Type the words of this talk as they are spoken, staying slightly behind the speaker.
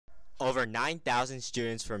Over 9,000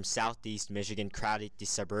 students from Southeast Michigan crowded the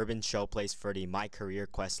suburban showplace for the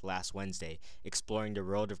MiCareerQuest last Wednesday, exploring the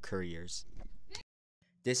world of careers.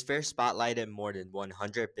 This fair spotlighted more than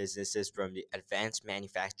 100 businesses from the advanced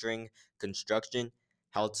manufacturing, construction,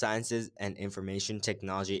 health sciences, and information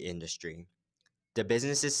technology industry. The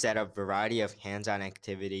businesses set up a variety of hands-on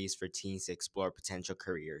activities for teens to explore potential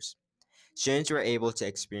careers. Students were able to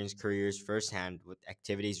experience careers firsthand with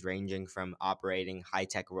activities ranging from operating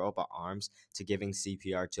high-tech robot arms to giving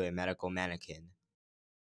CPR to a medical mannequin.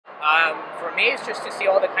 For me, it's just to see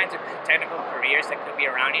all the kinds of technical careers that could be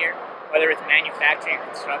around here, whether it's manufacturing or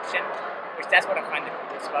construction, which that's what I find the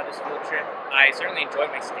coolest about this field trip. I certainly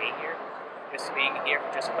enjoyed my stay here, just being here for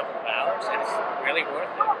just a couple of hours, and it's really worth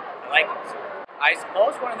it. I like it. I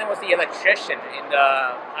suppose one of them was the electrician in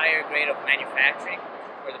the higher grade of manufacturing,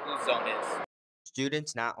 where the blue zone is.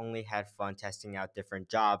 Students not only had fun testing out different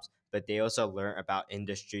jobs, but they also learned about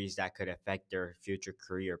industries that could affect their future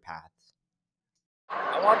career paths.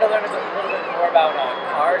 I wanted to learn a little bit more about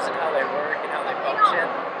cars and how they work and how they function,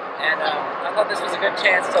 and I thought this was a good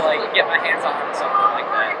chance to get my hands on something like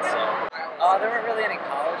that. So there weren't really any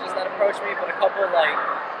colleges that approached me, but a couple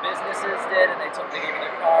businesses did, and they gave me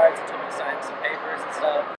their cards and told me to sign some papers and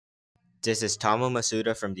stuff. This is Tomo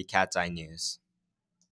Masuda from the Cat's Eye News.